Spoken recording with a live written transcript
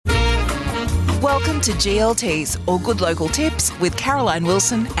Welcome to GLT's, or Good Local Tips, with Caroline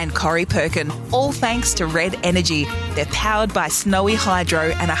Wilson and Corrie Perkin. All thanks to Red Energy. They're powered by Snowy Hydro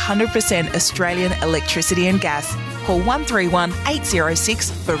and 100% Australian electricity and gas. Call 131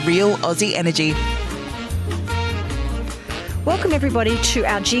 806 for real Aussie energy. Welcome everybody to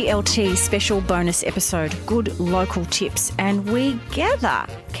our GLT special bonus episode, Good Local Tips. And we gather,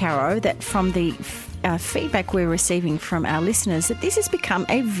 Caro, that from the feedback we're receiving from our listeners, that this has become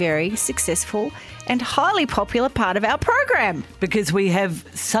a very successful and highly popular part of our program. Because we have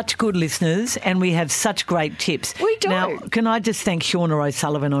such good listeners and we have such great tips. We do. Now, can I just thank Shauna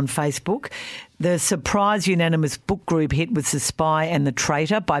O'Sullivan on Facebook? The surprise unanimous book group hit was The Spy and the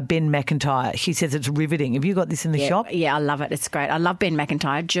Traitor by Ben McIntyre. She says it's riveting. Have you got this in the shop? Yeah, I love it. It's great. I love Ben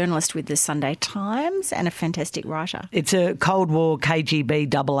McIntyre, journalist with the Sunday Times and a fantastic writer. It's a Cold War KGB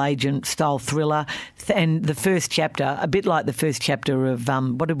double agent style thriller. And the first chapter, a bit like the first chapter of,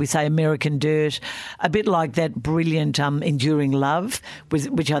 what did we say, American Dirt, a bit like that brilliant Enduring Love,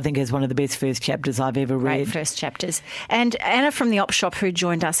 which I think is one of the best first chapters I've ever read. Great first chapters. And Anna from the Op Shop, who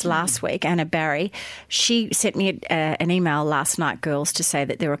joined us last week, Anna Barry, she sent me an email last night, girls, to say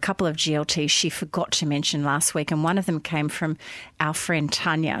that there were a couple of GLTs she forgot to mention last week, and one of them came from our friend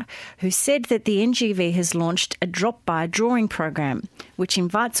Tanya, who said that the NGV has launched a drop-by drawing program, which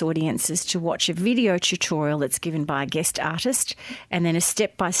invites audiences to watch a video tutorial that's given by a guest artist and then a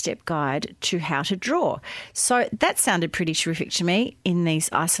step-by-step guide to how to draw. So that sounded pretty terrific to me in these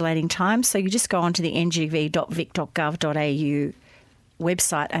isolating times. So you just go onto the ngv.vic.gov.au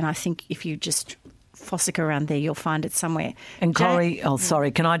website, and I think if you just fossick around there, you'll find it somewhere. And Corrie,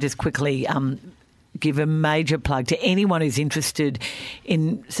 can I just quickly give a major plug to anyone who's interested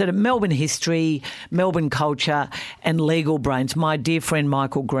in sort of Melbourne history, Melbourne culture and legal brains. My dear friend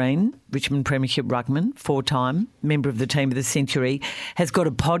Michael Green, Richmond Premiership ruckman, 4-time member of the team of the century, has got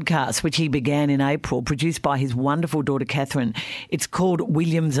a podcast which he began in April, produced by his wonderful daughter Catherine. It's called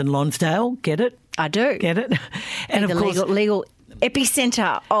Williams and Lonsdale. Get it? I do. Get it? And of course, legal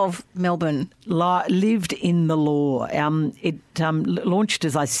epicentre of Melbourne. Lived in the law. It launched,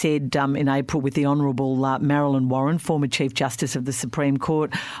 as I said, in April with the Honourable Marilyn Warren, former Chief Justice of the Supreme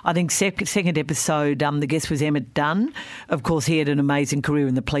Court. I think second episode, the guest was Emmett Dunn. Of course, he had an amazing career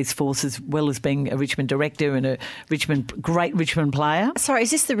in the police force as well as being a Richmond director and a great Richmond player. Sorry,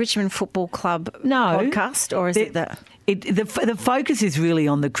 is this the Richmond Football Club podcast, or is it the... The focus is really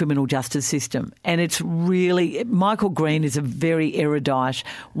on the criminal justice system, and it's really... Michael Green is a very erudite,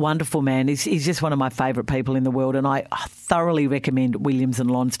 wonderful man. He's just one of my favourite people in the world, and I thoroughly recommend Williams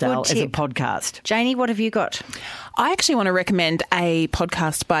and Lonsdale as a podcast. Janie, what have you got? I actually want to recommend a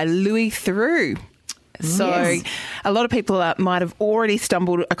podcast by Louis Theroux. So yes. A lot of people might have already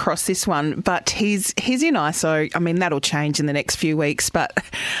stumbled across this one, but he's in ISO. I mean, that'll change in the next few weeks. But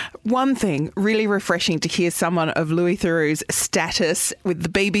one thing, really refreshing to hear someone of Louis Theroux's status with the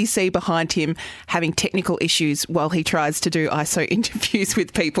BBC behind him having technical issues while he tries to do ISO interviews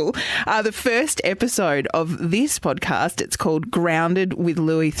with people. The first episode of this podcast, it's called Grounded with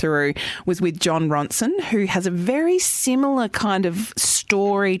Louis Theroux, was with John Ronson, who has a very similar kind of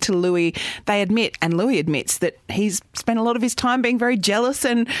story to Louis. They admit, and Louis admits, that he's spent a lot of his time being very jealous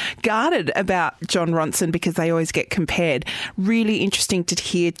and guarded about John Ronson because they always get compared. Really interesting to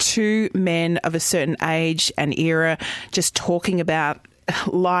hear two men of a certain age and era just talking about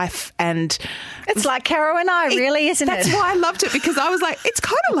life, and it's like Caro and I, really, isn't it? That's why I loved it, because I was like, it's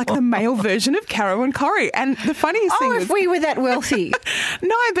kind of like the male version of Caro and Corrie. And the funniest thing if we were that wealthy.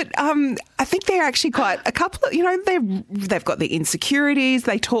 No, but I think they're actually quite a couple of, they've got the insecurities.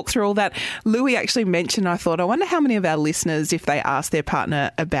 They talk through all that. Louis actually mentioned, I thought, I wonder how many of our listeners, if they asked their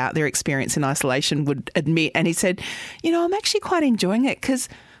partner about their experience in isolation, would admit. And he said, I'm actually quite enjoying it because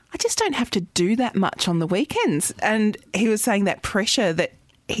I just don't have to do that much on the weekends. And he was saying that pressure that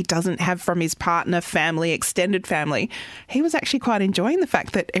he doesn't have from his partner, family, extended family. He was actually quite enjoying the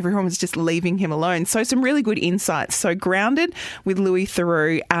fact that everyone was just leaving him alone. So some really good insights. So Grounded with Louis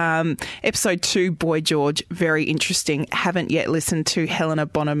Theroux. Episode 2, Boy George, very interesting. Haven't yet listened to Helena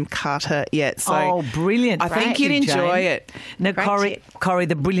Bonham Carter yet. So brilliant. I think you'd enjoy it. Now, Corrie,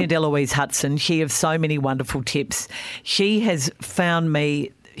 the brilliant Eloise Hudson, she has so many wonderful tips. She has found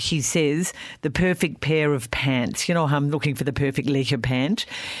me, she says, the perfect pair of pants. I'm looking for the perfect leisure pant.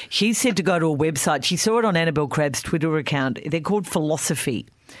 She said to go to a website. She saw it on Annabelle Crabb's Twitter account. They're called Philosophy.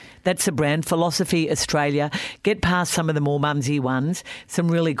 That's the brand, Philosophy Australia. Get past some of the more mumsy ones.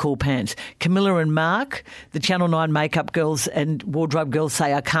 Some really cool pants. Camilla and Mark, the Channel 9 makeup girls and wardrobe girls,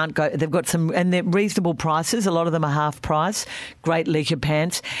 say I can't go. They've got some, and they're reasonable prices. A lot of them are half price. Great leisure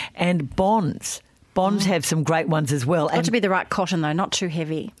pants. And Bonds. Bonds have some great ones as well. Got to be the right cotton though, not too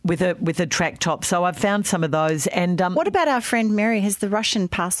heavy. With a track top. So I've found some of those. And what about our friend Mary? Has the Russian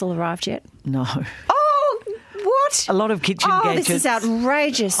parcel arrived yet? No. Oh, what? A lot of kitchen gadgets. This is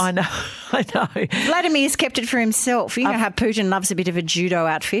outrageous. I know. Vladimir's kept it for himself. You know how Putin loves a bit of a judo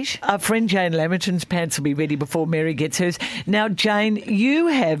outfit. Our friend Jane Lamington's pants will be ready before Mary gets hers. Now, Jane, you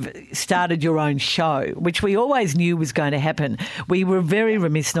have started your own show, which we always knew was going to happen. We were very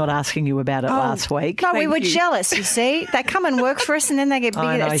remiss not asking you about it last week. No, we were jealous, you see. They come and work for us and then they get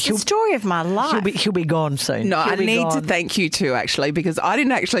bigger. It's the story of my life. She'll be gone soon. No, I need to thank you too, actually, because I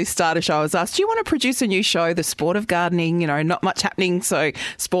didn't actually start a show. I was asked, do you want to produce a new show, The Sport of Gardening? You know, not much happening, so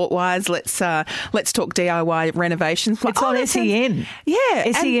sport-wise, let's talk DIY renovations. It's on SEN.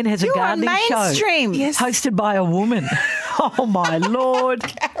 Yeah. SEN has a gardening mainstream. show. Yes. Hosted by a woman. Oh, my Lord.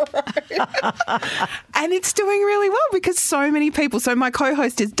 And it's doing really well because so many people. So my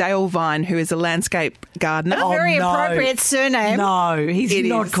co-host is Dale Vine, who is a landscape gardener. A very appropriate surname. No, he's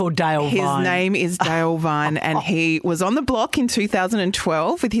not called Dale Vine. His name is Dale Vine, and he was on the block in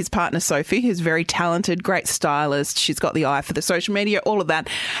 2012 with his partner Sophie, who's very talented, great stylist. She's got the eye for the social media, all of that.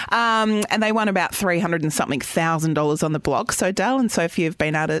 And they won about $300 and something thousand on the block. So Dale and Sophie have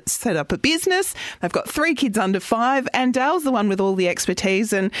been able to set up a business. They've got 3 kids under 5, and Dale's the one with all the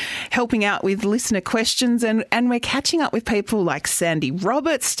expertise and helping out with listener questions. And we're catching up with people like Sandy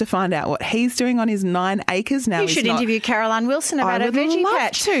Roberts to find out what he's doing on his 9 acres now. You should interview Caroline Wilson about her veggie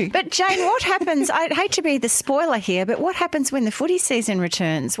patch. But Jane, what happens? I hate to be the spoiler here, but what happens when the footy season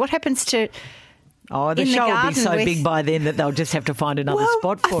returns? What happens to... Oh, the show will be so big by then that they'll just have to find another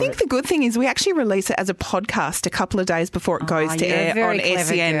spot for it. I think the good thing is we actually release it as a podcast a couple of days before it goes to air on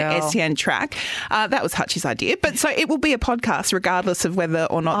SEN Track. That was Hutchie's idea. But so it will be a podcast regardless of whether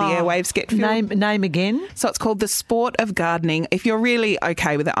or not the airwaves get filled. Name again? So it's called The Sport of Gardening. If you're really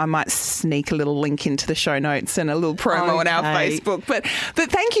okay with it, I might sneak a little link into the show notes and a little promo on our Facebook. But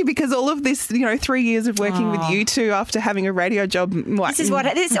thank you, because all of this, 3 years of working with you two after having a radio job.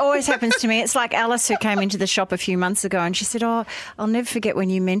 This always happens to me. It's like Alice, who came into the shop a few months ago, and she said, I'll never forget when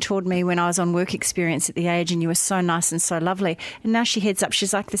you mentored me when I was on work experience at the age, and you were so nice and so lovely. And now she heads up,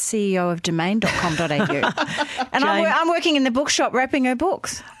 she's like the CEO of domain.com.au. And I'm working in the bookshop wrapping her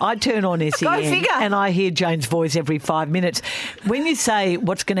books. I turn on SEN Go figure. And I hear Jane's voice every 5 minutes. When you say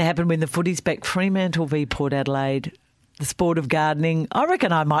what's going to happen when the footy's back, Fremantle v Port Adelaide, The Sport of Gardening, I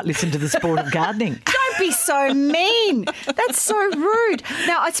reckon I might listen to The Sport of Gardening. Don't be so mean. That's so rude.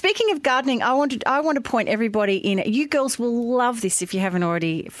 Now, speaking of gardening, I want to point everybody in. You girls will love this if you haven't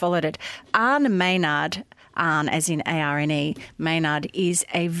already followed it. Arne Maynard, Arne as in A-R-N-E, Maynard is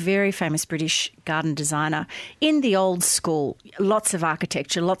a very famous British garden designer in the old school. Lots of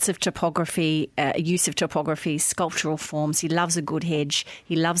architecture, lots of topography, use of topography, sculptural forms. He loves a good hedge.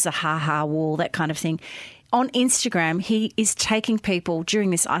 He loves a ha-ha wall, that kind of thing. On Instagram, he is taking people,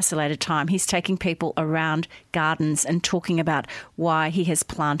 during this isolated time, he's taking people around gardens and talking about why he has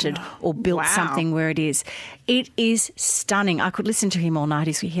planted or built something where it is. It is stunning. I could listen to him all night.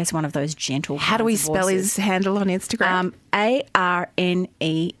 He has one of those gentle How do we spell his handle on Instagram?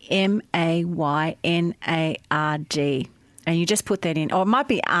 ARNEMAYNARD. And you just put that in. Or it might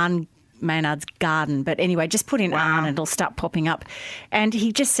be Arne Maynard's Garden. But anyway, just put in Arne and it'll start popping up. And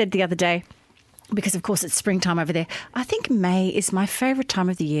he just said the other day, because, of course, it's springtime over there, I think May is my favourite time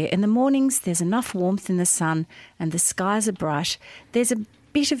of the year. In the mornings, there's enough warmth in the sun and the skies are bright. There's a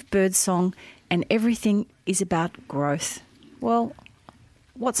bit of birdsong and everything is about growth. Well,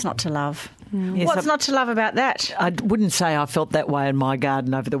 what's not to love? Yes, What's not to love about that? I wouldn't say I felt that way in my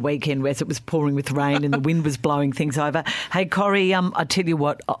garden over the weekend, as it was pouring with rain and the wind was blowing things over. Hey, Corrie, I tell you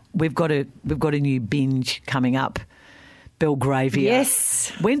what, we've got a new binge coming up. Belgravia.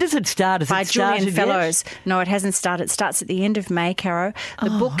 Yes. When does it start? By Julian Fellows. No, it hasn't started. It starts at the end of May, Caro.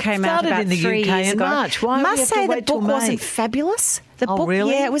 The book came out about 3 years ago. March. Why must say the book wasn't fabulous. The book,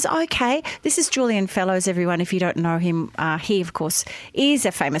 really? Yeah, it was okay. This is Julian Fellows, everyone. If you don't know him, he, of course, is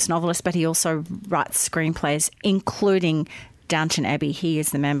a famous novelist, but he also writes screenplays, including Downton Abbey. He is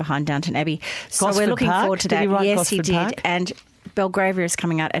the man behind Downton Abbey. So Gosford we're looking Park? forward to Did that. he write Yes, Gosford he did. Park? And Belgravia is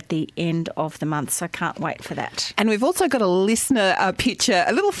coming out at the end of the month, so I can't wait for that. And we've also got a listener picture,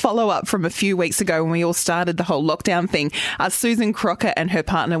 a little follow-up from a few weeks ago when we all started the whole lockdown thing. Susan Crocker and her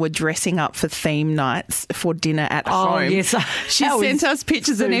partner were dressing up for theme nights for dinner at home. Yes. She sent us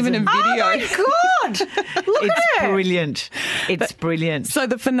pictures and even a video. Oh, my God! Look at her. Brilliant. It's brilliant. So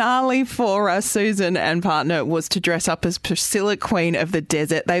the finale for Susan and partner was to dress up as Priscilla, Queen of the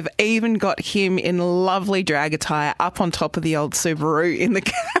Desert. They've even got him in lovely drag attire up on top of the old Subaru in the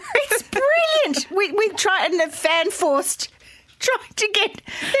car. It's brilliant. We tried and the fan forced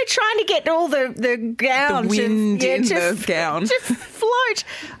They're trying to get all the gown, The wind in to the gown. to float.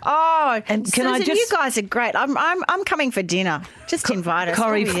 Oh, And can Susan, I just- you guys are great. I'm coming for dinner. Just invite us.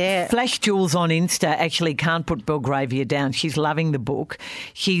 Corrie, We'll be there. Flash Jules on Insta actually can't put Belgravia down. She's loving the book.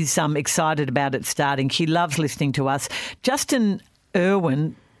 She's excited about it starting. She loves listening to us. Justin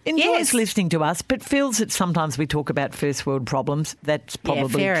Irwin enjoys Yes. listening to us, but feels that sometimes we talk about first world problems. That's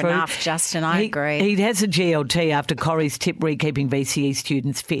probably fair true. enough, Justin. I agree. He has a GLT after Corrie's tip re-keeping VCE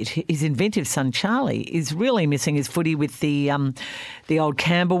students fit. His inventive son Charlie is really missing his footy with the old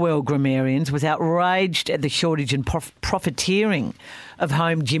Camberwell grammarians, was outraged at the shortage and profiteering of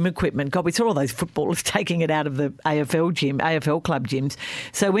home gym equipment. God, we saw all those footballers taking it out of the AFL club gyms.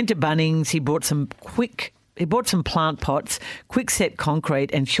 So went to Bunnings. He bought some plant pots, quick set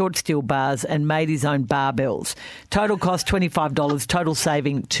concrete and short steel bars and made his own barbells. Total cost $25, total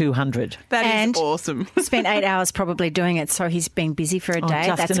saving $200. That And is awesome. Spent 8 hours probably doing it, so he's been busy for a day.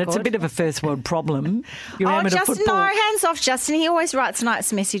 Justin, That's it's good. a bit of a first world problem. You're Oh, amateur Justin, football. no, hands off, Justin. He always writes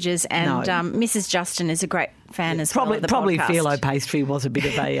nice messages, and No. Mrs. Justin is a great fan as well of the Probably podcast. phyllo pastry was a bit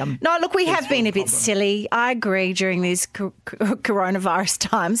of a No, look, we have been a bit silly. I agree during these coronavirus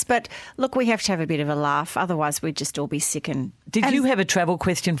times, but look, we have to have a bit of a laugh. Otherwise, we'd just all be sick. Did you have a travel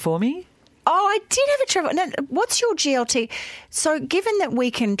question for me? Oh, I did have a travel. Now, what's your GLT? So, given that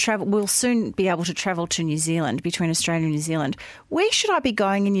we can travel, we'll soon be able to travel to New Zealand, between Australia and New Zealand. Where should I be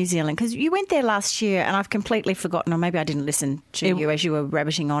going in New Zealand? Because you went there last year, and I've completely forgotten, or maybe I didn't listen to you as you were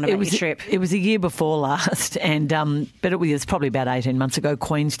rabbiting on about your trip. It was a year before last, and but it was probably about 18 months ago.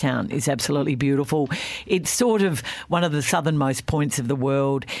 Queenstown is absolutely beautiful. It's sort of one of the southernmost points of the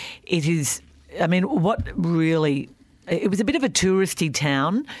world. It is, I mean, what really... It was a bit of a touristy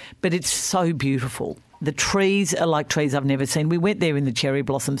town, but it's so beautiful. The trees are like trees I've never seen. We went there in the cherry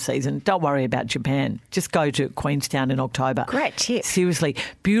blossom season. Don't worry about Japan. Just go to Queenstown in October. Great tip. Seriously,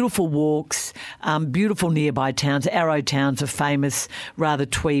 beautiful walks, beautiful nearby towns. Arrowtown's a famous, rather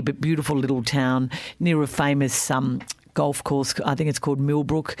twee, but beautiful little town near a famous golf course. I think it's called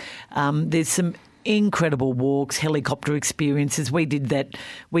Millbrook. There's some incredible walks, helicopter experiences. We did a...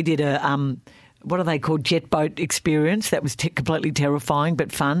 what are they called? Jet boat experience. That was completely terrifying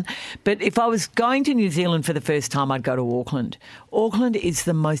but fun. But if I was going to New Zealand for the first time, I'd go to Auckland. Auckland is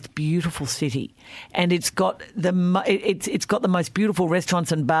the most beautiful city, and it's got the most beautiful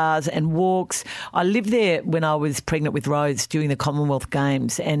restaurants and bars and walks. I lived there when I was pregnant with Rose during the Commonwealth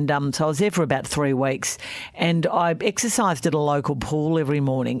Games, and so I was there for about 3 weeks, and I exercised at a local pool every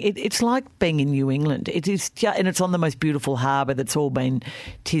morning. It's like being in New England. It is, and it's on the most beautiful harbour that's all been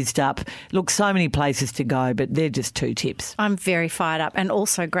tizzed up. Look, so many places to go, but they're just 2 tips. I'm very fired up, and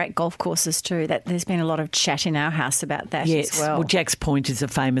also great golf courses too. That there's been a lot of chat in our house about that as well. Well, Jack's Point is a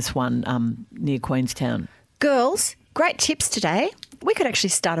famous one near Queenstown. Girls, great tips today. We could actually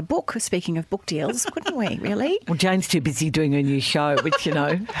start a book, speaking of book deals, couldn't we, really? Well, Jane's too busy doing her new show, which,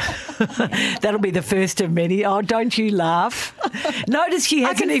 that'll be the first of many. Oh, don't you laugh. Notice she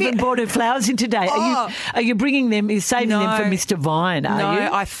hasn't even brought her flowers in today. Are you bringing them, you're saving them for Mr. Vine, are you?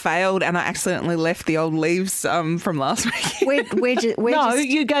 No, I failed and I accidentally left the old leaves from last week.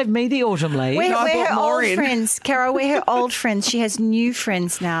 You gave me the autumn leaves. We're I brought her more old in. friends, Caro. We're her old friends. She has new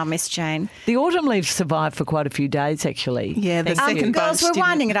friends now, Miss Jane. The autumn leaves survived for quite a few days, actually. Yeah, the Thank you. second Girls, bunch we're didn't.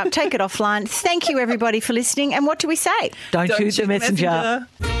 winding it up. Take it offline. Thank you, everybody, for listening. And what do we say? Don't shoot the messenger.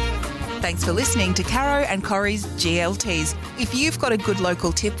 Thanks for listening to Caro and Corrie's GLTs. If you've got a good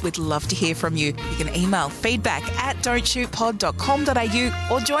local tip, we'd love to hear from you. You can email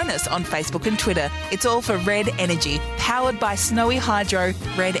feedback@don'tshootpod.com.au or join us on Facebook and Twitter. It's all for Red Energy. Powered by Snowy Hydro,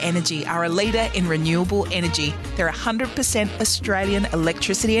 Red Energy are a leader in renewable energy. They're 100% Australian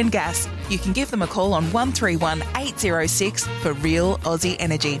electricity and gas. You can give them a call on 131 806 for real Aussie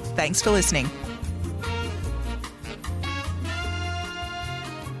energy. Thanks for listening.